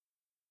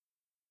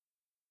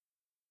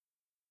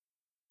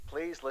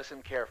Please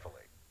listen carefully.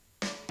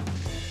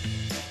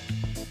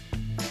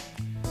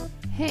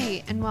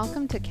 Hey, and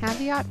welcome to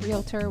Caveat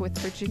Realtor with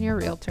Virginia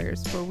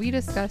Realtors, where we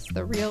discuss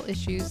the real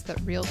issues that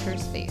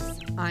realtors face.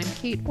 I'm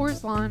Kate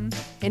Orslon.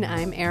 And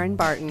I'm Erin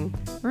Barton.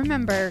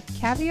 Remember,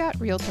 Caveat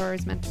Realtor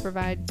is meant to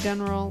provide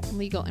general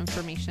legal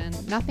information.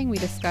 Nothing we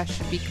discuss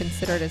should be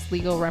considered as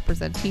legal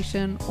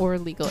representation or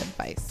legal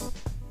advice.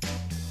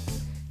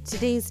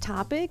 Today's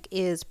topic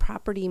is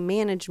property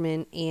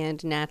management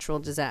and natural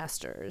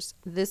disasters.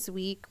 This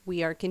week,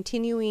 we are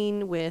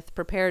continuing with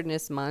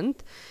Preparedness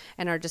Month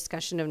and our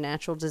discussion of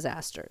natural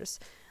disasters.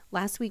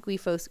 Last week, we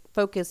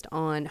focused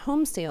on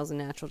home sales and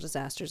natural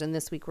disasters, and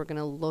this week, we're going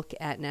to look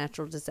at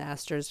natural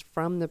disasters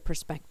from the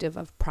perspective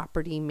of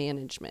property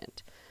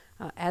management.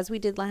 As we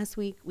did last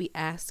week, we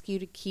ask you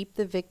to keep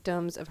the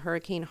victims of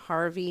Hurricane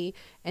Harvey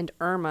and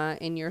Irma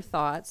in your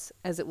thoughts,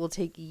 as it will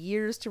take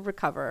years to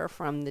recover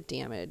from the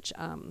damage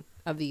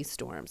of these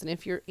storms. And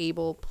if you're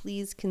able,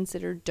 please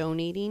consider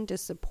donating to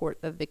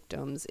support the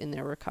victims in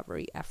their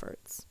recovery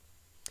efforts.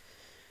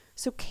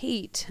 So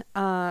Kate,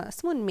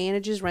 someone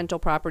manages rental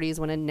properties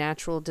when a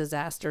natural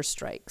disaster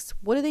strikes.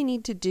 What do they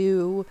need to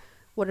do?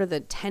 What are the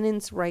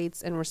tenants'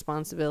 rights and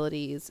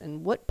responsibilities?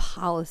 And what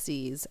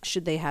policies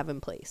should they have in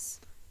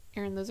place?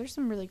 Erin, those are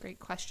some really great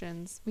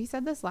questions. We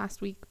said this last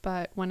week,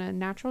 but when a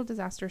natural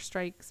disaster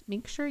strikes,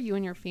 make sure you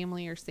and your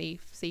family are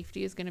safe.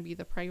 Safety is going to be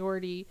the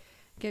priority.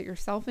 Get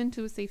yourself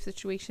into a safe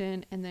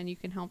situation, and then you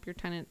can help your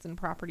tenants and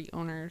property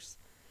owners.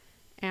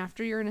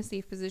 After you're in a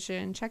safe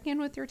position, check in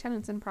with your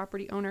tenants and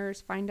property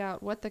owners, find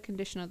out what the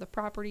condition of the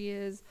property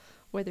is,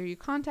 whether you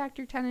contact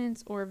your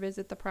tenants or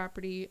visit the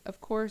property. Of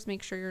course,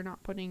 make sure you're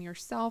not putting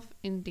yourself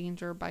in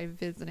danger by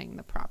visiting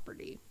the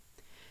property.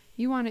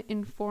 You want to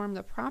inform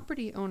the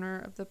property owner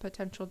of the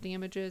potential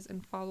damages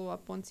and follow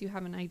up once you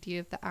have an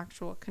idea of the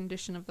actual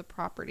condition of the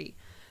property.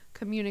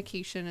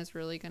 Communication is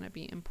really going to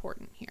be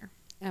important here.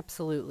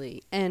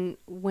 Absolutely. And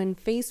when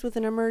faced with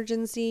an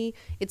emergency,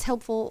 it's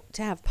helpful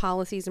to have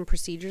policies and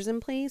procedures in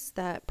place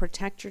that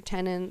protect your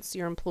tenants,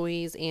 your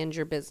employees, and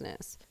your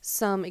business.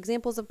 Some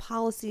examples of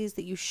policies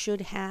that you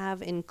should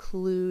have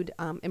include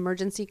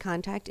emergency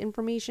contact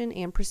information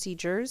and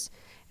procedures.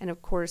 And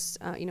of course,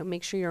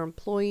 make sure your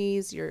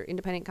employees, your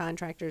independent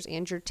contractors,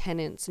 and your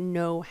tenants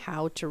know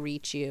how to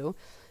reach you.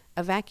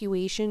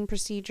 Evacuation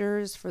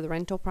procedures for the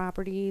rental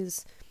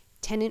properties,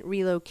 tenant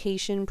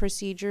relocation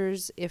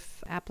procedures,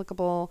 if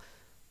applicable,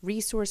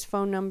 resource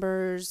phone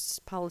numbers,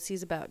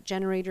 policies about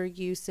generator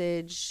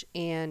usage,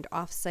 and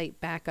off-site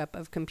backup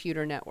of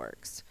computer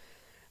networks.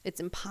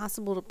 It's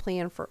impossible to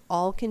plan for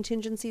all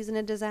contingencies in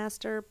a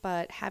disaster,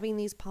 but having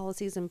these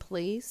policies in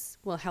place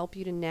will help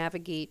you to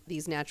navigate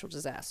these natural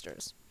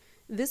disasters.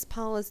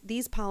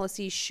 These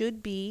policies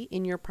should be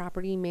in your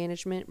property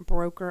management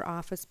broker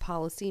office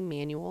policy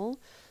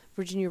manual.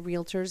 Virginia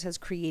Realtors has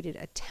created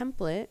a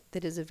template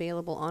that is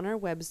available on our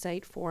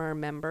website for our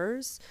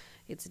members.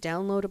 It's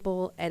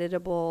downloadable,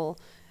 editable.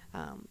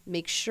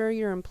 Make sure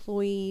your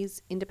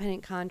employees,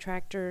 independent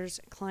contractors,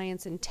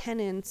 clients, and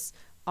tenants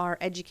are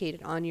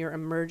educated on your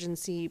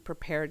emergency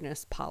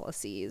preparedness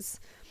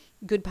policies.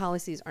 Good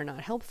policies are not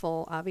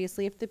helpful,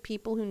 obviously, if the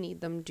people who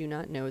need them do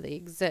not know they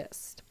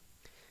exist.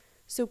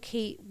 So,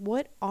 Kate,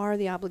 what are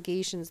the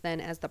obligations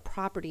then as the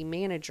property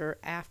manager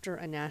after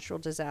a natural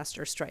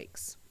disaster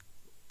strikes?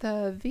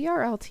 The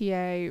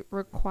VRLTA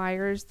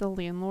requires the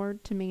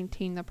landlord to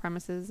maintain the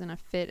premises in a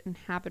fit and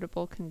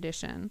habitable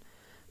condition.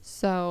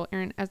 So,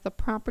 Erin, as the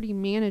property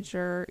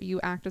manager, you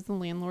act as the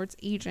landlord's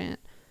agent.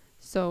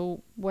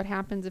 So, what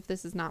happens if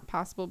this is not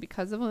possible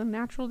because of a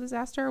natural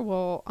disaster?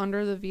 Well,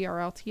 under the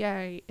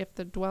VRLTA, if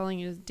the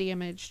dwelling is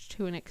damaged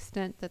to an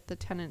extent that the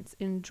tenant's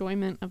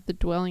enjoyment of the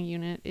dwelling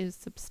unit is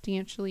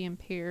substantially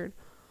impaired,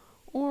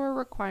 or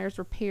requires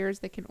repairs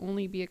that can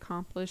only be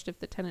accomplished if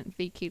the tenant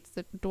vacates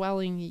the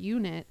dwelling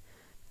unit,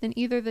 then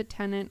either the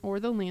tenant or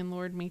the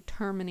landlord may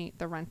terminate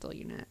the rental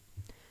unit.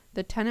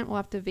 The tenant will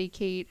have to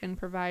vacate and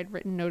provide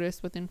written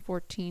notice within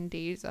 14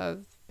 days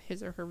of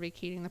his or her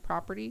vacating the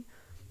property.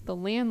 The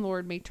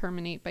landlord may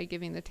terminate by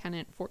giving the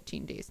tenant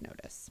 14 days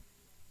notice.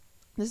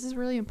 This is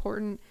really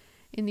important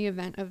in the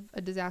event of a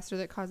disaster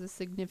that causes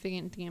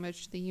significant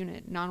damage to the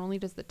unit. Not only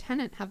does the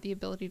tenant have the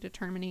ability to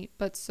terminate,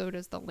 but so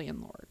does the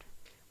landlord.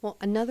 Well,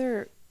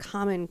 another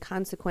common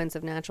consequence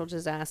of natural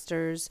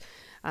disasters,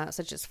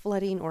 such as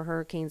flooding or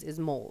hurricanes, is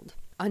mold.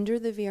 Under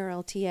the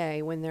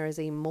VRLTA, when there is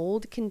a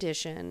mold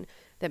condition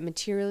that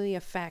materially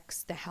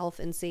affects the health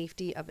and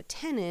safety of a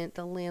tenant,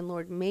 the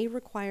landlord may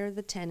require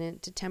the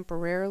tenant to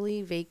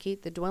temporarily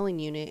vacate the dwelling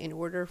unit in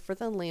order for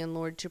the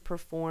landlord to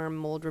perform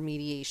mold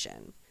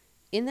remediation.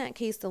 In that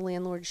case, the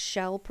landlord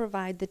shall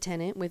provide the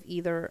tenant with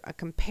either a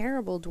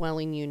comparable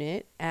dwelling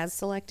unit as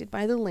selected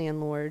by the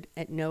landlord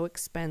at no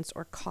expense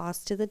or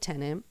cost to the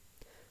tenant,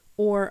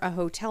 or a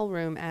hotel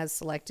room as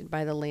selected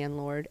by the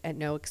landlord at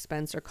no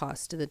expense or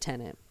cost to the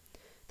tenant.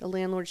 The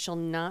landlord shall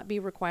not be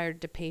required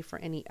to pay for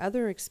any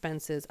other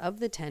expenses of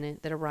the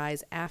tenant that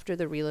arise after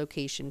the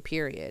relocation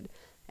period,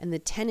 and the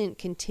tenant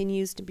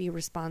continues to be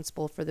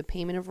responsible for the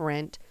payment of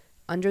rent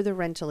under the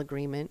rental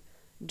agreement,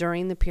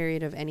 during the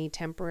period of any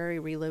temporary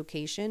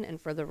relocation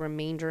and for the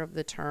remainder of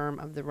the term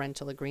of the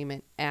rental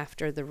agreement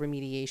after the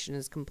remediation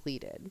is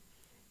completed.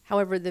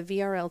 However, the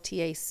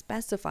VRLTA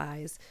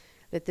specifies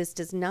that this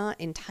does not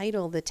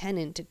entitle the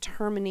tenant to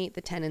terminate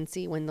the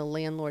tenancy when the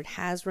landlord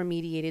has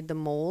remediated the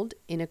mold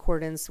in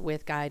accordance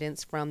with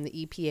guidance from the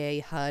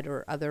EPA, HUD,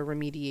 or other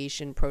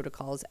remediation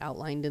protocols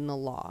outlined in the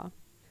law.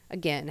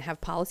 Again, have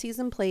policies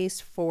in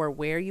place for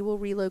where you will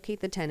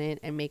relocate the tenant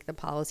and make the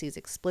policies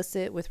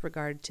explicit with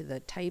regard to the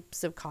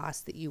types of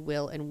costs that you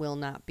will and will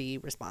not be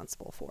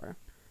responsible for.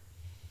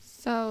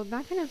 So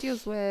that kind of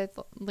deals with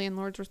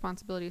landlord's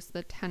responsibilities to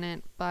the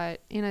tenant,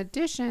 but in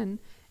addition,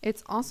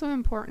 it's also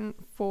important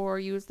for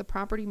you as the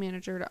property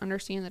manager to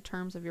understand the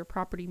terms of your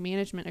property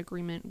management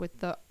agreement with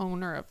the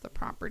owner of the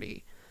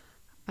property.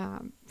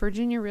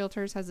 Virginia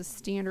Realtors has a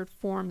standard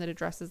form that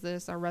addresses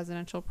this, our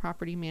residential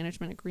property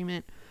management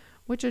agreement,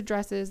 which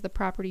addresses the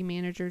property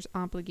manager's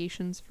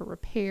obligations for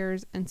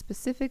repairs and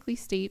specifically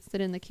states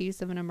that in the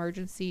case of an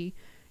emergency,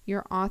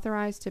 you're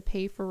authorized to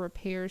pay for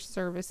repairs,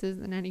 services,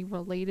 and any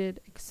related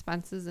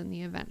expenses in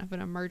the event of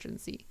an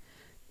emergency.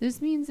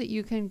 This means that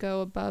you can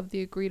go above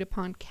the agreed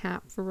upon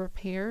cap for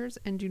repairs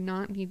and do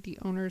not need the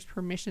owner's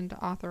permission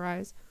to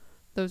authorize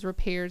those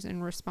repairs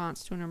in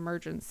response to an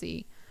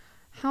emergency.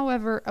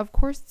 However, of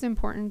course, it's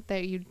important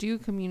that you do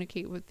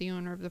communicate with the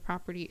owner of the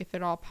property if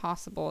at all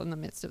possible in the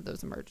midst of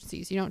those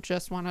emergencies. You don't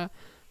just want to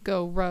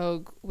go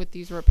rogue with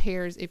these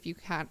repairs if you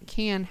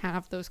can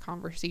have those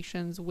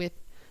conversations with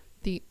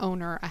the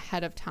owner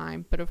ahead of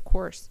time. But of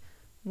course,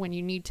 when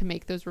you need to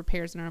make those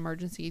repairs in an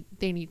emergency,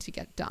 they need to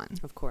get done.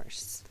 Of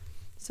course.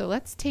 So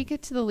let's take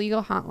it to the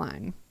legal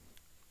hotline.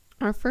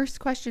 Our first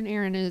question,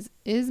 Erin,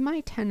 is my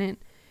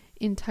tenant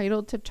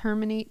entitled to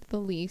terminate the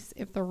lease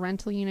if the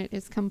rental unit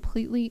is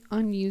completely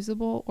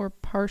unusable or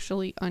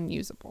partially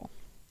unusable?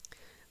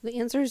 The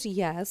answer is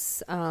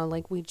yes.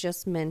 Like we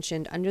just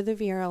mentioned, under the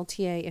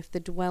VRLTA, if the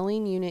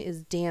dwelling unit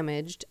is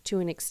damaged to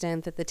an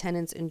extent that the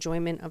tenant's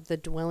enjoyment of the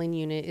dwelling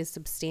unit is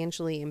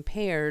substantially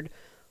impaired,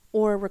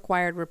 or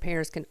required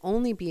repairs can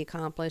only be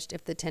accomplished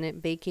if the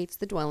tenant vacates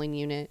the dwelling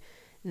unit,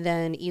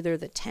 then either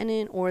the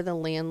tenant or the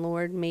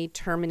landlord may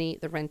terminate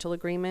the rental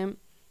agreement.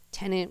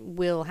 Tenant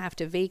will have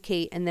to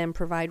vacate and then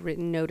provide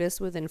written notice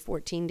within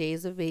 14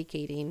 days of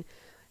vacating,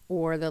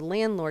 or the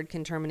landlord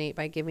can terminate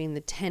by giving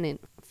the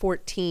tenant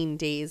 14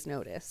 days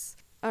notice.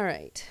 All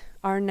right,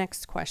 our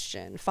next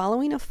question.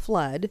 Following a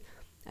flood,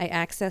 I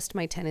accessed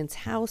my tenant's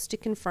house to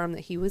confirm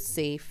that he was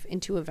safe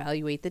and to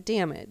evaluate the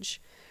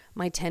damage.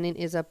 My tenant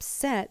is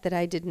upset that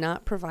I did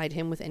not provide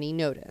him with any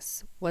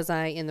notice. Was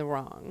I in the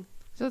wrong?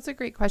 So that's a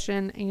great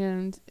question.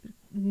 And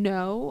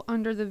no,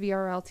 under the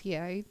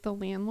VRLTA, the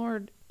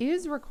landlord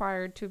is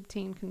required to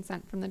obtain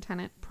consent from the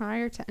tenant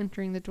prior to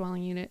entering the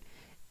dwelling unit,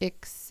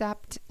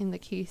 except in the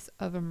case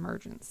of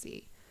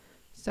emergency.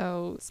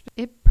 So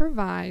it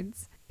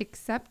provides,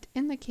 except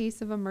in the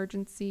case of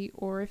emergency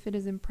or if it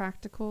is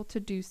impractical to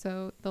do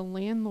so, the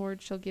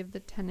landlord shall give the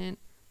tenant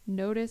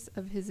notice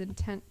of his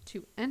intent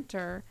to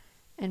enter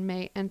and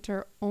may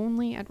enter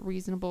only at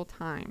reasonable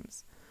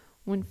times.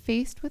 When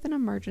faced with an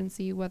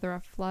emergency, whether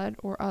a flood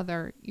or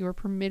other, you are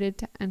permitted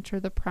to enter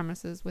the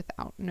premises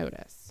without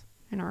notice.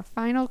 And our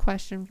final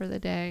question for the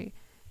day,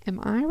 am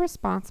I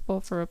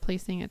responsible for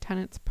replacing a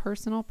tenant's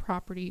personal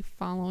property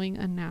following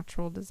a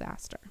natural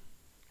disaster?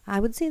 I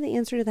would say the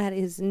answer to that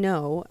is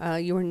no.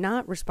 You are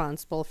not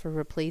responsible for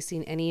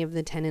replacing any of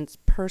the tenant's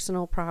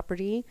personal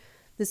property.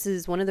 This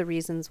is one of the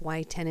reasons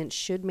why tenants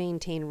should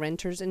maintain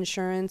renter's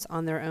insurance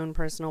on their own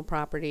personal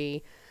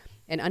property.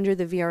 And under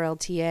the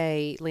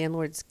VRLTA,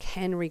 landlords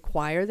can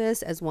require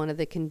this as one of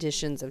the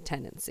conditions of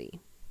tenancy.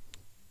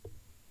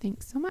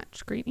 Thanks so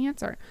much. Great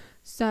answer.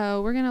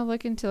 So we're going to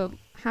look into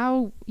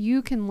how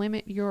you can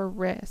limit your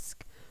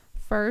risk.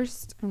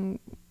 First, and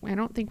I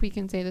don't think we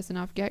can say this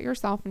enough, get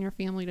yourself and your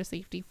family to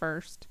safety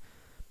first.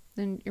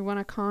 Then you want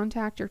to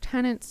contact your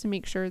tenants to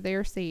make sure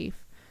they're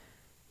safe.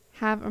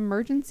 Have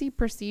emergency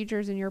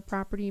procedures in your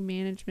property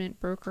management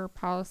broker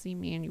policy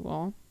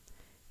manual.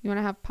 You want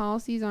to have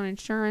policies on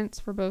insurance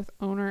for both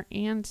owner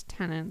and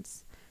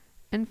tenants.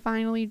 And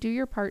finally, do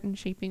your part in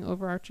shaping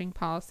overarching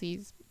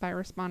policies by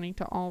responding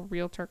to all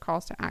realtor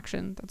calls to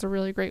action. That's a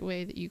really great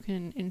way that you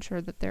can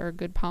ensure that there are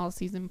good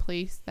policies in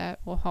place that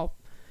will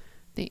help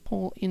the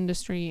whole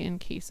industry in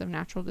case of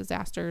natural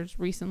disasters.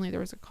 Recently,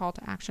 there was a call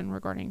to action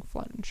regarding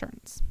flood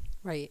insurance.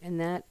 Right,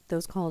 and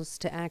those calls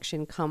to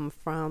action come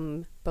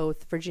from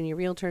both Virginia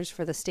Realtors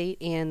for the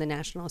state and the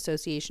National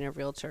Association of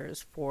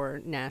Realtors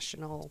for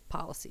national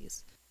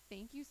policies.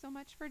 Thank you so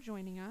much for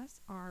joining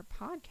us. Our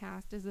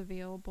podcast is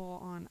available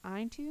on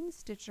iTunes,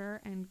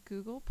 Stitcher, and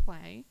Google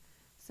Play.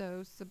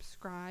 So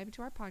subscribe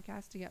to our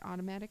podcast to get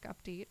automatic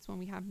updates when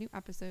we have new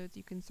episodes.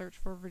 You can search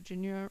for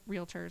Virginia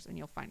Realtors and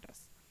you'll find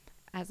us.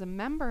 As a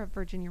member of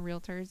Virginia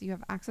Realtors, you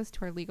have access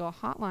to our legal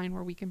hotline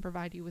where we can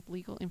provide you with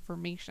legal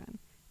information.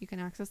 You can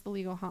access the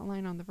legal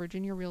hotline on the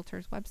Virginia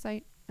Realtors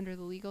website under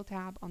the legal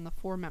tab on the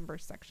For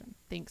Members section.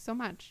 Thanks so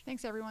much.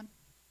 Thanks, everyone.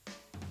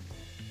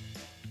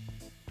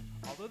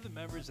 Although the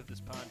members of this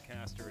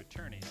podcast are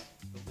attorneys,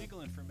 the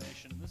legal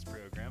information in this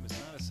program is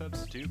not a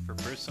substitute for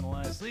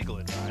personalized legal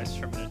advice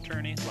from an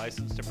attorney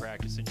licensed to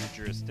practice in your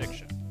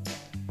jurisdiction.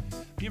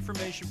 The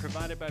information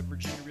provided by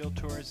Virginia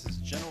Realtors is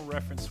general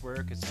reference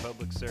work as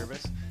public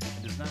service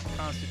and does not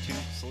constitute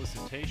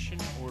solicitation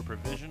or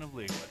provision of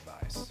legal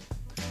advice.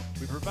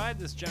 We provide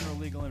this general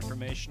legal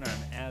information on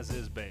an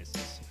as-is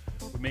basis.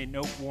 We may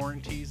note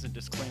warranties and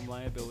disclaim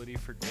liability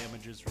for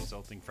damages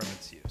resulting from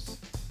its use.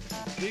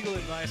 Legal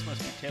advice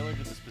must be tailored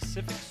to the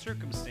specific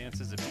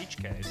circumstances of each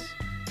case,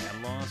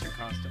 and laws are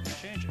constantly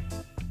changing.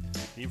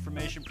 The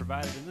information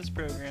provided in this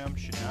program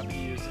should not be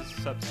used as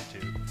a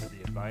substitute for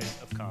the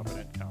advice of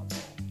competent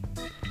counsel.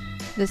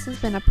 This has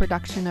been a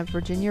production of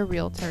Virginia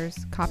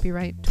Realtors,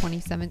 copyright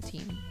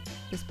 2017.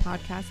 This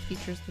podcast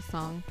features the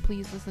song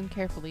Please Listen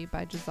Carefully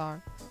by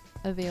Jazar,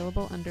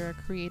 available under a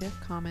Creative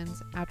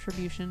Commons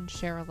Attribution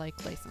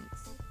Share-alike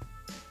license.